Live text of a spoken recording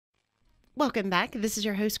Welcome back. This is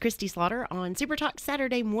your host, Kristi Slaughter, on SuperTalk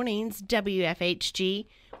Saturday mornings, WFHG.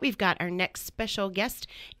 We've got our next special guest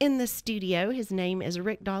in the studio. His name is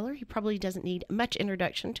Rick Dollar. He probably doesn't need much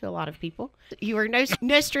introduction to a lot of people. You are no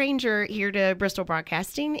stranger here to Bristol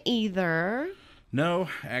Broadcasting either. No,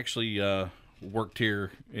 actually worked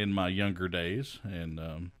here in my younger days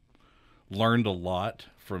and learned a lot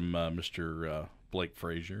from Mr. Blake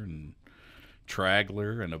Frazier and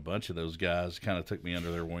Tragler and a bunch of those guys. Kind of took me under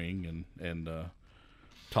their wing and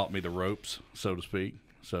taught me the ropes, so to speak.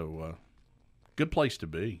 So good place to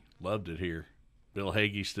be. Loved it here. Bill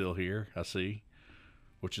Hagee's still here, I see,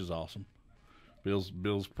 which is awesome. Bill's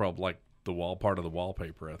probably like part of the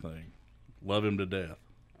wallpaper, I think. Love him to death.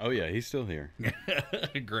 Oh, yeah, he's still here.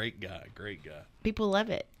 Great guy. People love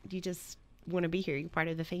it. You just want to be here. You're part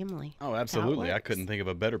of the family. Oh, absolutely. I couldn't think of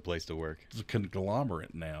a better place to work. It's a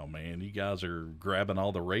conglomerate now, man. You guys are grabbing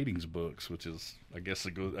all the ratings books, which is, I guess, a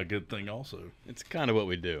good thing also. It's kind of what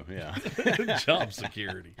we do, yeah. Job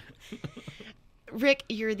security. Rick,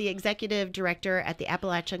 you're the executive director at the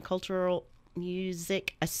Appalachian Cultural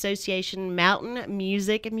Music Association Mountain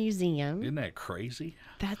Music Museum. Isn't that crazy?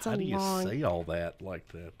 That's How a do you long... say all that like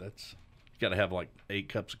that? You got to have like 8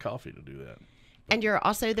 cups of coffee to do that. And you're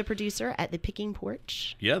also the producer at the Picking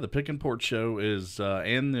Porch. Yeah, the Pick and Porch Show is,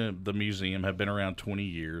 and the museum have been around 20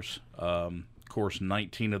 years. Of course,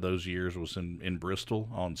 19 of those years was in Bristol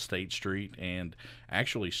on State Street, and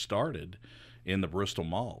actually started in the Bristol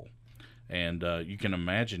Mall. And you can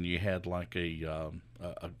imagine you had like a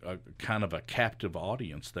kind of a captive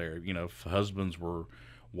audience there. You know, if husbands were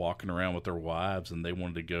walking around with their wives and they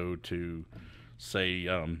wanted to go to, say,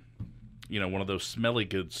 one of those smelly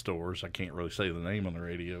goods stores. I can't really say the name on the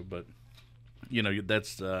radio, but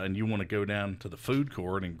that's and you want to go down to the food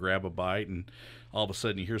court and grab a bite, and all of a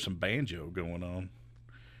sudden you hear some banjo going on.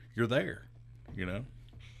 You're there,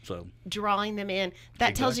 So drawing them in.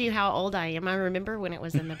 That tells you how old I am. I remember when it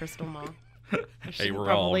was in the Bristol Mall. Hey,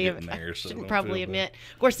 we're all getting there. So shouldn't probably admit.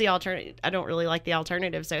 Of course, the alternative. I don't really like the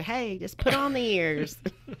alternative. So hey, just put on the ears.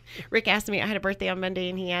 Rick asked me. I had a birthday on Monday,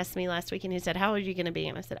 and he asked me last week, and he said, "How old are you going to be?"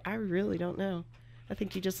 And I said, "I really don't know. I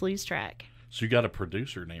think you just lose track." So you got a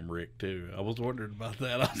producer named Rick too. I was wondering about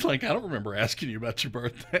that. I was like, I don't remember asking you about your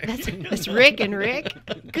birthday. That's Rick and Rick.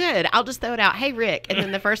 Good. I'll just throw it out. Hey, Rick, and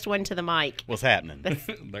then the first one to the mic. What's happening?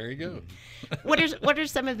 There you go. What are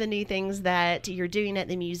some of the new things that you're doing at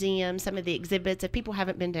the museum? Some of the exhibits, if people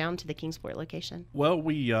haven't been down to the Kingsport location. Well,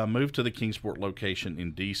 we moved to the Kingsport location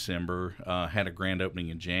in December. Had a grand opening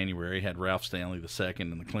in January. Had Ralph Stanley II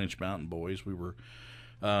and the Clinch Mountain Boys. We were.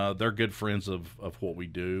 They're good friends of what we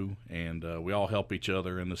do, and we all help each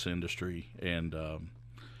other in this industry, and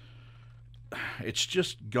it's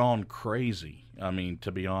just gone crazy. I mean,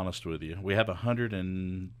 to be honest with you, we have a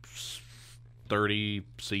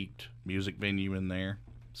 130-seat music venue in there.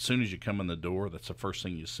 As soon as you come in the door, that's the first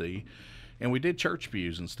thing you see. And we did church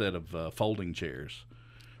pews instead of folding chairs,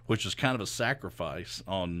 which is kind of a sacrifice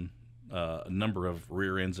on a number of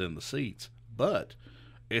rear ends in the seats, but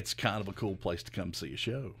it's kind of a cool place to come see a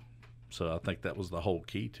show. So I think that was the whole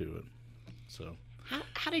key to it. So,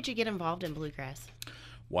 how did you get involved in bluegrass?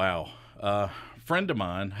 Wow. A friend of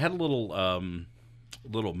mine had a little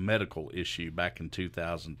medical issue back in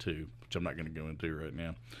 2002, which I'm not going to go into right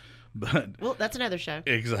now. But well, that's another show.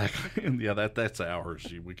 Exactly. Yeah, that's ours.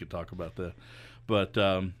 We could talk about that. But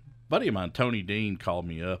buddy of mine, Tony Dean, called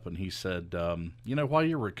me up and he said, while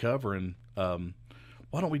you're recovering,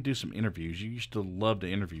 why don't we do some interviews? You used to love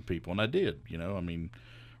to interview people, and I did.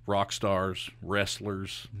 Rock stars,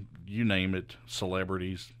 wrestlers, you name it,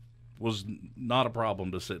 celebrities. Was not a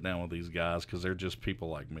problem to sit down with these guys because they're just people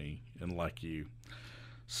like me and like you.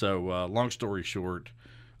 So, long story short,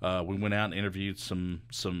 we went out and interviewed some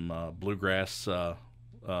bluegrass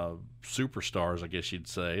superstars, I guess you'd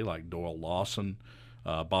say, like Doyle Lawson,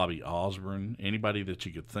 Bobby Osborne, anybody that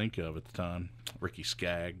you could think of at the time, Ricky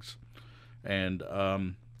Skaggs. And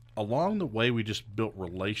along the way, we just built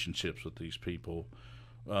relationships with these people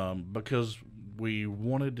because we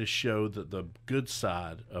wanted to show the good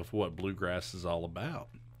side of what bluegrass is all about.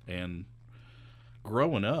 And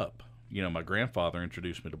growing up, my grandfather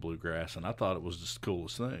introduced me to bluegrass, and I thought it was just the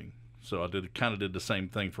coolest thing. So I did the same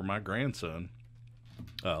thing for my grandson,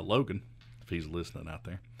 Logan, if he's listening out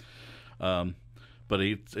there. But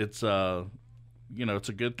it's a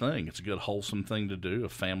good thing. It's a good wholesome thing to do, a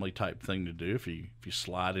family type thing to do. If you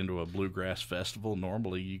slide into a bluegrass festival,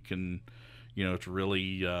 normally you can, it's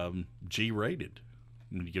really G-rated.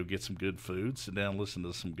 And you go get some good food, sit down, listen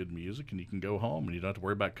to some good music, and you can go home, and you don't have to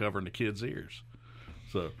worry about covering the kids' ears.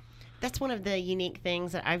 So That's one of the unique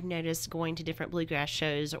things that I've noticed going to different bluegrass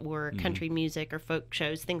shows or country music or folk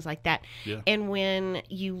shows, things like that. Yeah. And when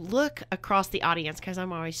you look across the audience, because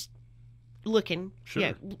I'm always looking,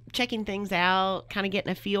 Sure. checking things out, kind of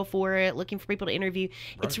getting a feel for it, looking for people to interview.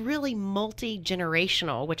 Right. It's really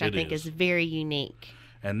multi-generational, which I It think is very unique.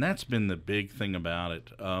 And that's been the big thing about it.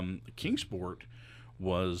 Kingsport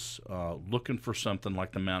was looking for something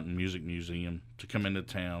like the Mountain Music Museum to come into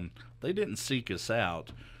town. They didn't seek us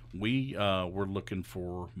out. We were looking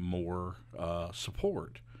for more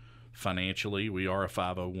support. Financially, we are a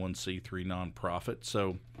 501c3 nonprofit,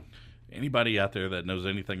 so anybody out there that knows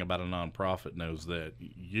anything about a nonprofit knows that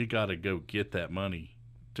you got to go get that money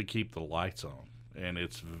to keep the lights on, and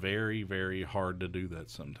it's very, very hard to do that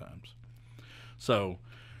sometimes. So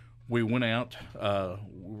we went out.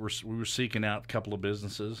 We were seeking out a couple of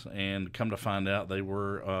businesses, and come to find out they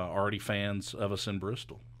were already fans of us in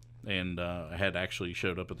Bristol, and had actually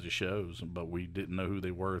showed up at the shows, but we didn't know who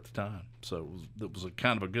they were at the time. So it was a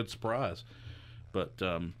kind of a good surprise. But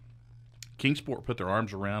Kingsport put their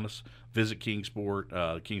arms around us. Visit Kingsport,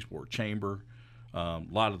 Kingsport Chamber. A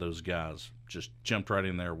lot of those guys just jumped right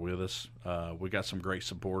in there with us. We got some great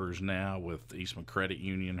supporters now with Eastman Credit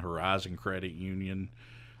Union, Horizon Credit Union,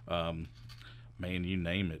 man, you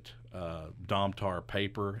name it. Domtar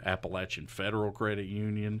Paper, Appalachian Federal Credit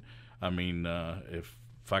Union. I mean, if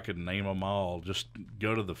I could name them all, just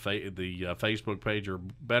go to the Facebook page, or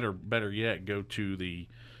better yet, go to the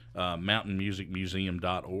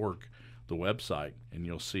mountainmusicmuseum.org, the website, and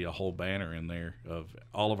you'll see a whole banner in there of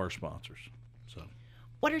all of our sponsors. So,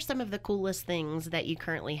 What are some of the coolest things that you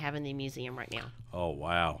currently have in the museum right now? oh,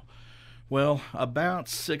 wow. Well, about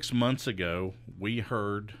 6 months ago, we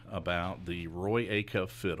heard about the Roy Acuff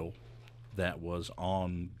fiddle that was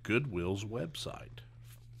on Goodwill's website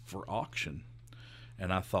for auction.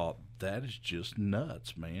 And I thought, that is just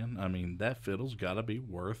nuts, man. I mean, that fiddle's got to be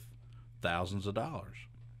worth thousands of dollars.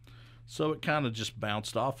 So it kind of just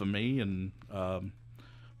bounced off of me, and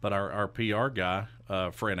but our PR guy,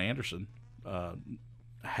 Fred Anderson,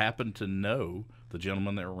 happened to know the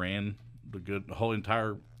gentleman that ran the whole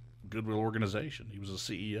entire Goodwill organization. He was a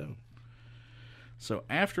CEO. So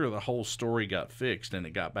after the whole story got fixed and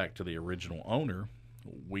it got back to the original owner,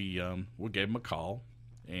 we gave him a call,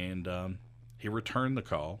 and he returned the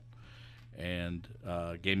call and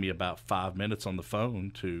gave me about 5 minutes on the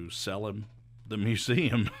phone to sell him the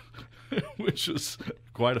museum, which was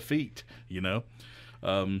quite a feat, you know.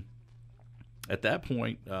 At that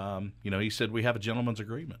point, he said, we have a gentleman's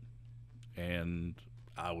agreement. And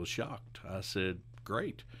I was shocked. I said,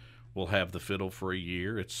 great. We'll have the fiddle for a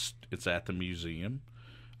year. It's at the museum.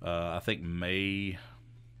 I think May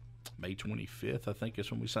 25th, I think, is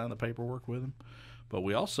when we signed the paperwork with him. But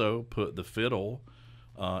we also put the fiddle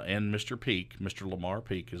and Mr. Peak, Mr. Lamar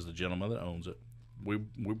Peak is the gentleman that owns it. We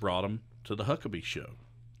brought him to the Huckabee show.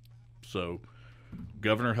 So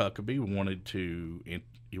Governor Huckabee wanted to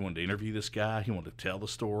interview this guy. He wanted to tell the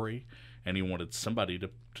story, and he wanted somebody to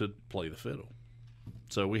play the fiddle.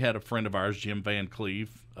 So we had a friend of ours, Jim Van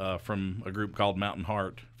Cleve, from a group called Mountain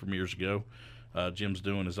Heart from years ago. Jim's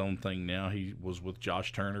doing his own thing now. He was with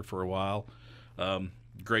Josh Turner for a while.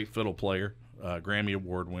 Great fiddle player, Grammy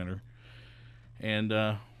Award winner.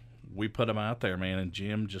 And we put him out there, man, and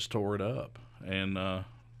Jim just tore it up. And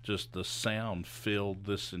just the sound filled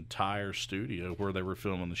this entire studio where they were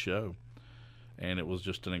filming the show. And it was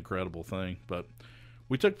just an incredible thing. But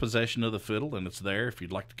we took possession of the fiddle, and it's there if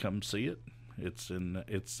you'd like to come see it. It's in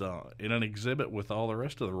an exhibit with all the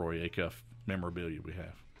rest of the Roy Acuff memorabilia we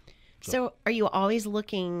have. So are you always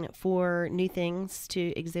looking for new things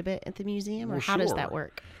to exhibit at the museum, or how does that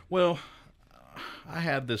work? Well, I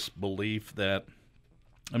have this belief that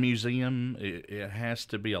a museum, it has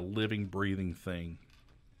to be a living, breathing thing.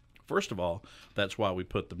 First of all, that's why we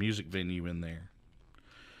put the music venue in there.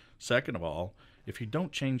 Second of all, if you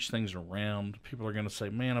don't change things around, people are going to say,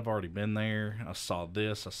 man, I've already been there. I saw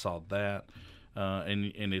this, I saw that.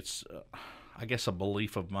 And it's, I guess, a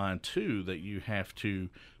belief of mine, too, that you have to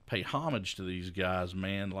pay homage to these guys,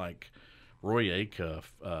 man, like Roy Acuff,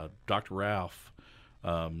 Dr. Ralph,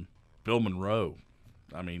 Bill Monroe.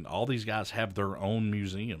 I mean, all these guys have their own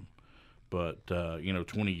museum. But,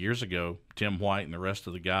 20 years ago, Tim White and the rest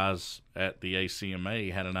of the guys at the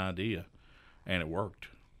ACMA had an idea, and it worked.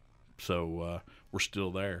 So we're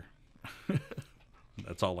still there.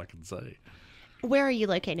 That's all I can say. Where are you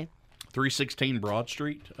located? 316 Broad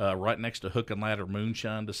Street, right next to Hook and Ladder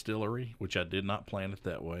Moonshine Distillery, which I did not plan it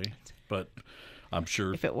that way, but I'm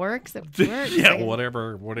sure if it works, it works. Yeah,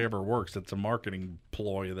 whatever works. It's a marketing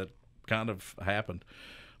ploy that kind of happened,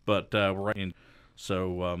 but we're right in.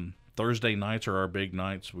 So Thursday nights are our big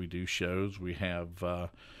nights. We do shows. We have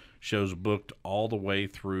shows booked all the way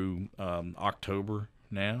through October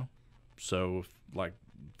now. So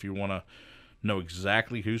if you want to know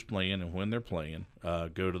exactly who's playing and when they're playing,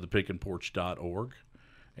 go to thepickandporch.org.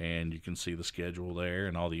 And you can see the schedule there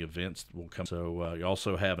and all the events that will come. So you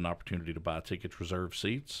also have an opportunity to buy tickets, reserve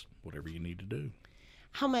seats, whatever you need to do.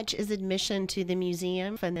 How much is admission to the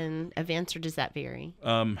museum and then events, or does that vary?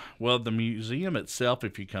 Well, the museum itself,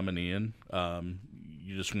 if you're coming in,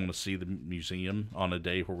 you just want to see the museum on a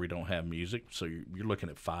day where we don't have music. So you're looking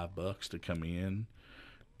at $5 to come in,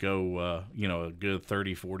 go, a good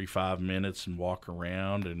 30, 45 minutes and walk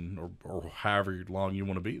around or however long you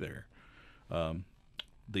want to be there.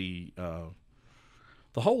 The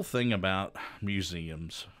whole thing about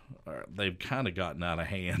museums, they've kind of gotten out of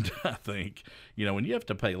hand, I think. When you have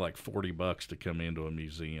to pay like $40 to come into a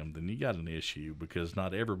museum, then you got an issue because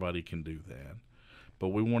not everybody can do that. But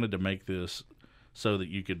we wanted to make this so that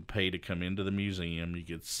you could pay to come into the museum. You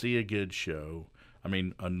could see a good show. I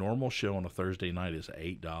mean, a normal show on a Thursday night is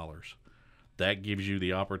 $8. That gives you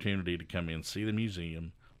the opportunity to come in, see the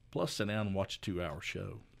museum, plus sit down and watch a 2-hour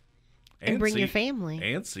show. And bring your family.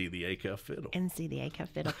 And see the A-Cuff Fiddle.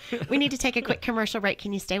 We need to take a quick commercial break.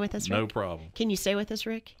 Can you stay with us, Rick? No problem. Can you stay with us,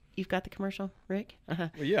 Rick? You've got the commercial, Rick?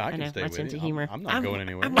 Well, yeah, I can stay with sense you. of humor. I'm not going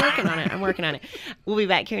anywhere. I'm working on it. We'll be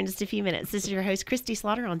back here in just a few minutes. This is your host, Kristi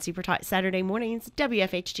Slaughter, on SuperTalk Saturday mornings,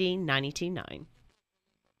 WFHG 92.9.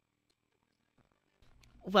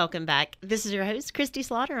 Welcome back. This is your host, Kristi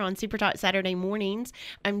Slaughter, on SuperTalk Saturday mornings.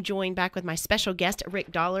 I'm joined back with my special guest,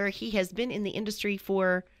 Rick Dollar. He has been in the industry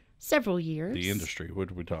for several years. The industry,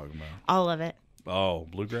 what are we talking about? All of it. Oh,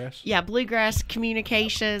 bluegrass? Yeah, bluegrass,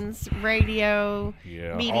 communications, radio,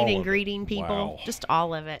 meeting and greeting people, Wow. just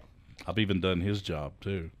all of it. I've even done his job,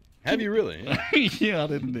 too. Have you really? Yeah, I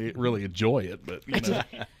didn't really enjoy it, but,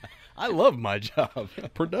 I love my job.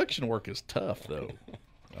 production work is tough, though.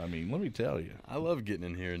 I mean, let me tell you. I love getting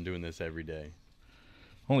in here and doing this every day.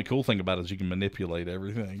 Only cool thing about it is you can manipulate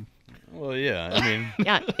everything. Well, yeah, I mean,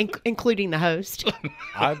 Yeah, including the host.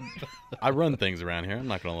 I run things around here. I'm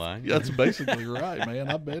not gonna lie. That's basically right, man.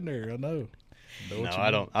 I've been there. I know. No,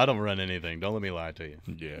 I don't. I don't run anything. Don't let me lie to you.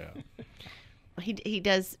 Yeah. He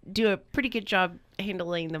does do a pretty good job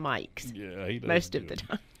handling the mics. Yeah, he does. Most of the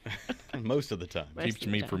time. Most of the time. Keeps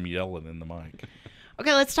me from yelling in the mic.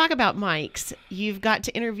 Okay, let's talk about mics. You've got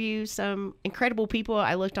to interview some incredible people.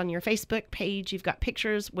 I looked on your Facebook page. You've got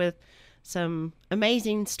pictures with some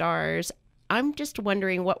amazing stars. I'm just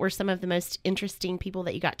wondering, what were some of the most interesting people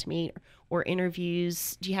that you got to meet or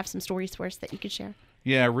interviews? Do you have some stories for us that you could share?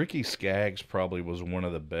 Yeah, Ricky Skaggs probably was one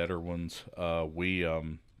of the better ones.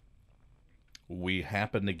 We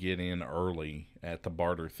happened to get in early at the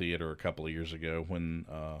Barter Theater a couple of years ago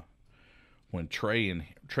when Trey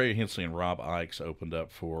Hensley and Rob Ikes opened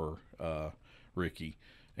up for Ricky.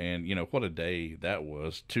 And, what a day that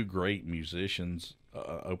was. Two great musicians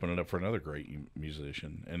opening up for another great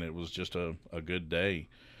musician. And it was just a good day.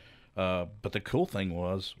 But the cool thing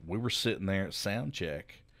was we were sitting there at sound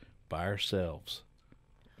check by ourselves.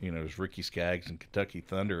 There's Ricky Skaggs and Kentucky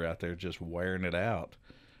Thunder out there just wearing it out.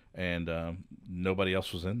 And nobody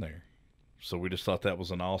else was in there. So we just thought that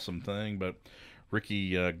was an awesome thing. But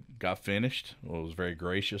Ricky got finished, was very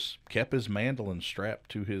gracious, kept his mandolin strapped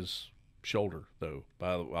to his shoulder, though.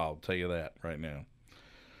 I'll tell you that right now.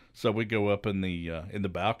 So we go up in the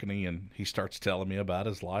balcony, and he starts telling me about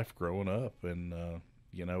his life growing up. And,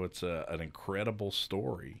 it's an incredible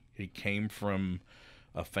story. He came from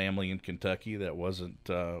a family in Kentucky that wasn't,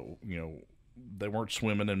 they weren't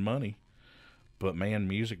swimming in money. But, man,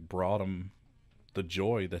 music brought them the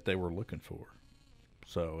joy that they were looking for.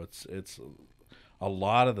 So it's a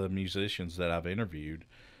lot of the musicians that I've interviewed,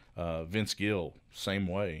 Vince Gill, same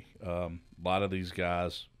way. A lot of these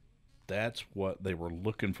guys, that's what they were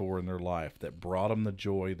looking for in their life, that brought them the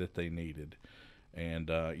joy that they needed. And,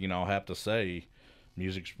 I'll have to say,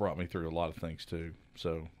 music's brought me through a lot of things, too.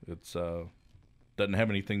 So it's doesn't have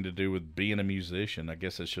anything to do with being a musician. I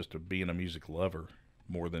guess it's just being a music lover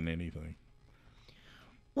more than anything.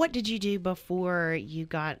 What did you do before you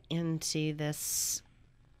got into this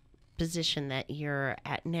position that you're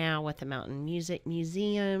at now with the Mountain Music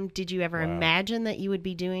Museum? Did you ever imagine that you would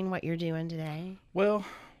be doing what you're doing today? Well,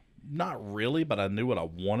 not really, but I knew what I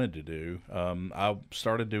wanted to do. I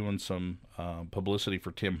started doing some publicity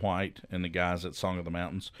for Tim White and the guys at Song of the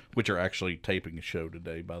Mountains, which are actually taping a show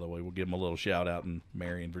today, by the way. We'll give them a little shout out in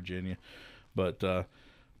Marion, Virginia. But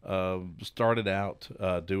started out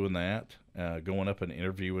doing that, going up and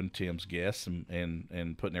interviewing Tim's guests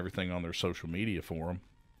and putting everything on their social media for them.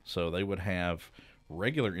 So they would have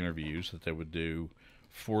regular interviews that they would do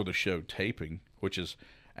for the show taping, which is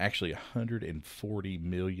actually 140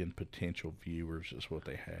 million potential viewers is what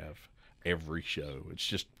they have every show. It's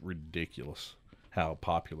just ridiculous how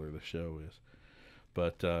popular the show is.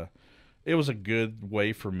 But it was a good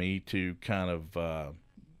way for me to kind of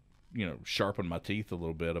sharpen my teeth a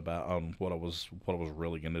little bit about on what I was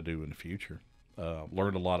really going to do in the future.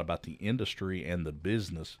 Learned a lot about the industry and the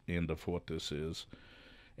business end of what this is,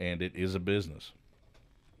 and it is a business.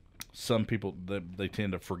 Some people they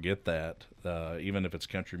tend to forget that, even if it's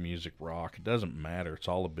country music, rock, it doesn't matter. It's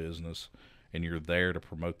all a business, and you're there to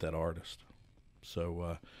promote that artist.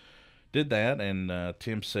 So did that, and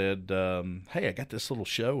Tim said, hey, I got this little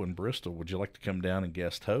show in Bristol. Would you like to come down and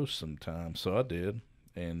guest host sometime? So I did,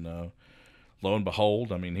 and lo and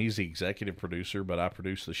behold, I mean, he's the executive producer, but I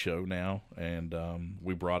produce the show now, and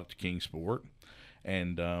we brought it to Kingsport,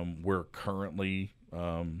 and we're currently,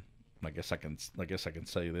 I guess I can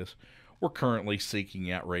say this, we're currently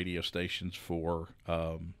seeking out radio stations for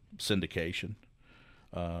syndication.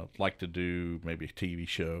 Like to do maybe a TV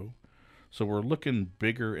show. So we're looking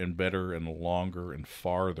bigger and better and longer and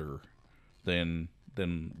farther than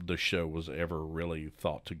the show was ever really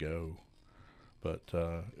thought to go. But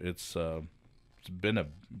it's been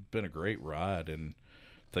a great ride, and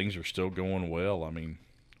things are still going well. I mean,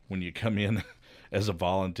 when you come in as a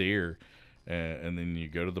volunteer and then you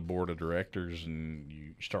go to the board of directors and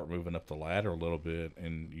you start moving up the ladder a little bit,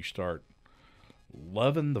 and you start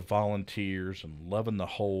loving the volunteers and loving the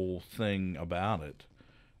whole thing about it,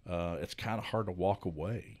 it's kind of hard to walk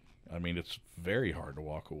away. I mean, it's very hard to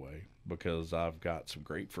walk away because I've got some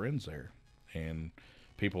great friends there and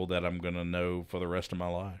people that I'm going to know for the rest of my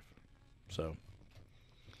life. So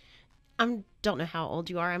I don't know how old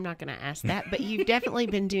you are. I'm not going to ask that, but you've definitely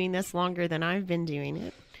been doing this longer than I've been doing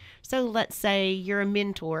it. So let's say you're a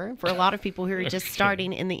mentor for a lot of people who are just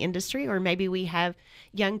starting in the industry, or maybe we have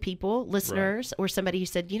young people, listeners, right, or somebody who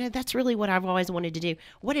said, that's really what I've always wanted to do.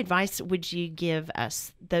 What advice would you give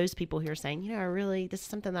us, those people who are saying, this is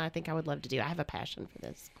something that I think I would love to do. I have a passion for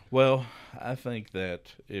this. Well, I think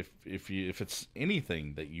that if it's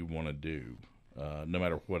anything that you want to do, no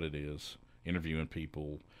matter what it is, interviewing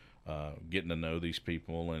people, getting to know these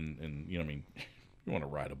people, and you want to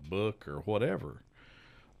write a book or whatever.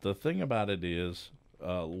 The thing about it is,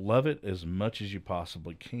 love it as much as you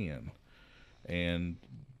possibly can, and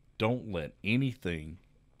don't let anything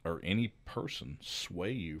or any person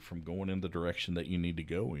sway you from going in the direction that you need to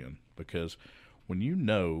go in. Because when you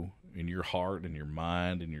know in your heart and your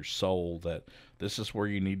mind and your soul that this is where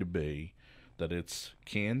you need to be, that it's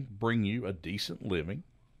can bring you a decent living,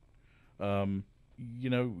 you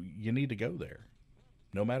need to go there,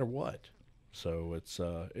 no matter what. So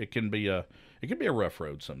it can be a rough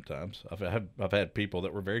road sometimes. I've had people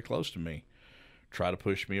that were very close to me try to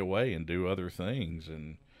push me away and do other things,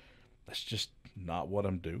 and that's just not what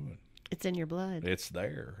I'm doing. It's in your blood. It's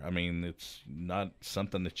there. I mean, it's not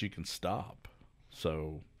something that you can stop.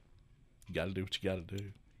 So you got to do what you got to do.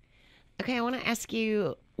 Okay, I want to ask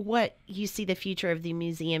you what you see the future of the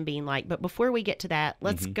museum being like. But before we get to that,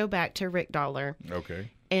 let's go back to Rick Dollar.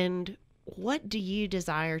 Okay. And what do you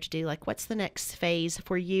desire to do? Like, what's the next phase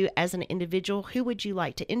for you as an individual? Who would you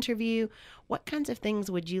like to interview? What kinds of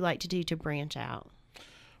things would you like to do to branch out?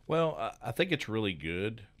 Well, I think it's really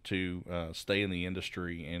good to stay in the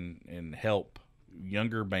industry and help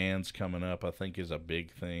younger bands coming up. I think is a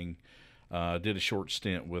big thing. I did a short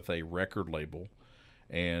stint with a record label,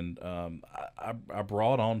 and I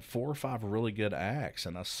brought on 4 or 5 really good acts,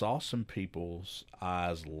 and I saw some people's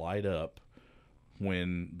eyes light up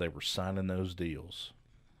when they were signing those deals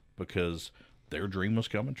because their dream was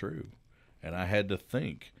coming true. And I had to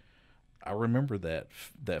think, I remember that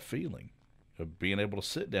feeling of being able to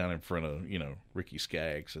sit down in front of, Ricky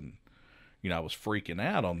Skaggs, and, I was freaking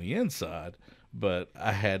out on the inside, but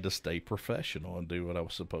I had to stay professional and do what I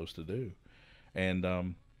was supposed to do. And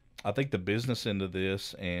I think the business end of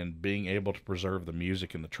this and being able to preserve the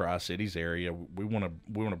music in the Tri-Cities area, we want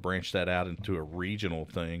to branch that out into a regional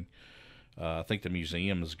thing. I think the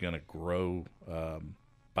museum is going to grow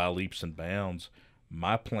by leaps and bounds.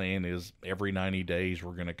 My plan is every 90 days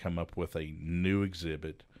we're going to come up with a new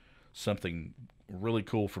exhibit, something really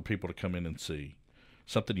cool for people to come in and see,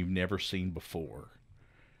 something you've never seen before.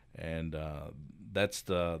 And that's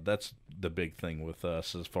the big thing with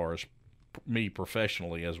us as far as me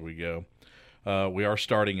professionally as we go. We are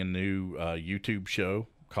starting a new YouTube show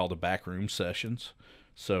called the Backroom Sessions.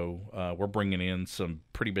 So we're bringing in some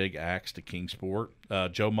pretty big acts to Kingsport.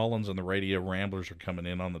 Joe Mullins and the Radio Ramblers are coming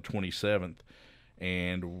in on the 27th,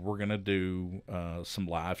 and we're going to do some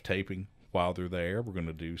live taping while they're there. We're going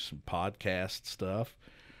to do some podcast stuff.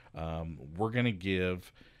 We're going to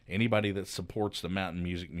give anybody that supports the Mountain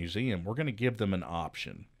Music Museum, we're going to give them an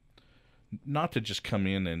option. Not to just come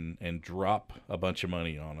in and drop a bunch of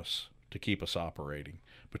money on us to keep us operating,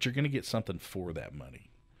 but you're going to get something for that money.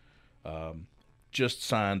 Just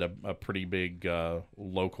signed a pretty big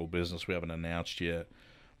local business we haven't announced yet,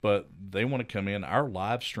 but they want to come in. Our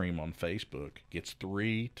live stream on Facebook gets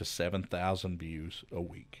 3,000 to 7,000 views a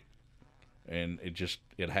week, and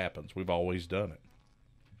it happens. We've always done it.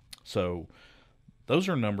 So those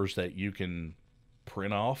are numbers that you can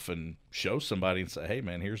print off and show somebody and say, hey,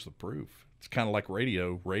 man, here's the proof. It's kind of like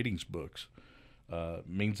radio ratings books.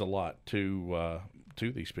 Means a lot to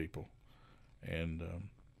these people. And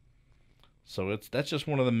so that's just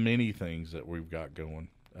one of the many things that we've got going.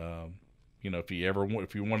 If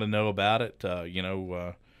you want to know about it,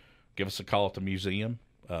 give us a call at the museum,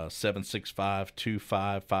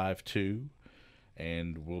 765-2552.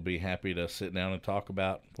 And we'll be happy to sit down and talk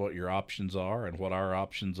about what your options are and what our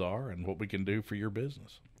options are and what we can do for your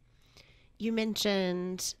business. You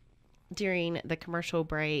mentioned during the commercial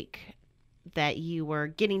break that you were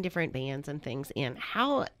getting different bands and things in.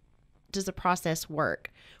 How does the process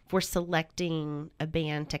work for selecting a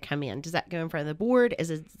band to come in? Does that go in front of the board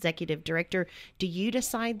as executive director? Do you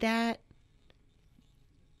decide that?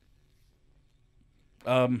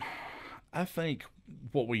 I think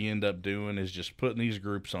what we end up doing is just putting these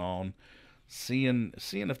groups on, seeing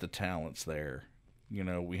if the talent's there.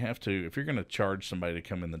 We have to, if you're going to charge somebody to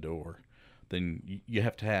come in the door, then you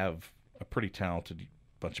have to have a pretty talented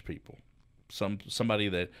bunch of people. Somebody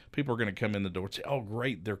that people are going to come in the door and say, oh,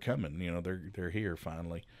 great, they're coming. They're here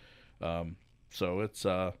finally. So it's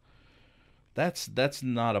that's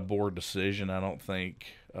not a board decision, I don't think,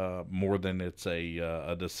 more than it's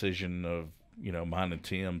a decision of mine and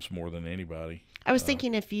Tim's more than anybody. I was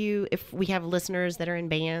thinking if we have listeners that are in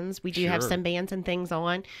bands, we do have some bands and things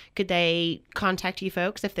on. Could they contact you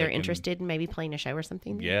folks if they're interested in maybe playing a show or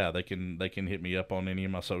something? Yeah, they can hit me up on any of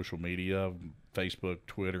my social media, Facebook,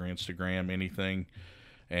 Twitter, Instagram, anything,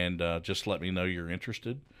 and just let me know you're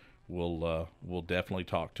interested. We'll definitely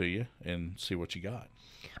talk to you and see what you got.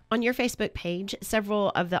 On your Facebook page, several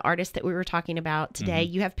of the artists that we were talking about today,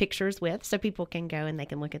 you have pictures with, so people can go and they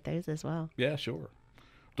can look at those as well. Yeah, sure.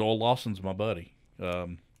 Doyle Lawson's my buddy. I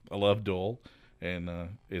love Doyle, and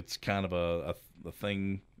it's kind of a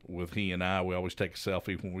thing with he and I. We always take a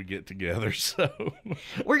selfie when we get together. So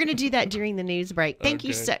we're going to do that during the news break. Thank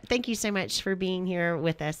you so much for being here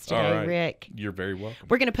with us today, Rick. You're very welcome.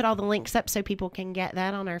 We're going to put all the links up so people can get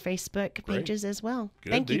that on our Facebook pages as well.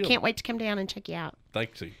 Thank you. Can't wait to come down and check you out.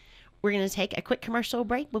 Thanks. We're going to take a quick commercial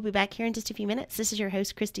break. We'll be back here in just a few minutes. This is your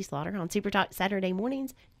host, Kristi Slaughter, on SuperTalk Saturday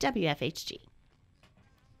mornings, WFHG.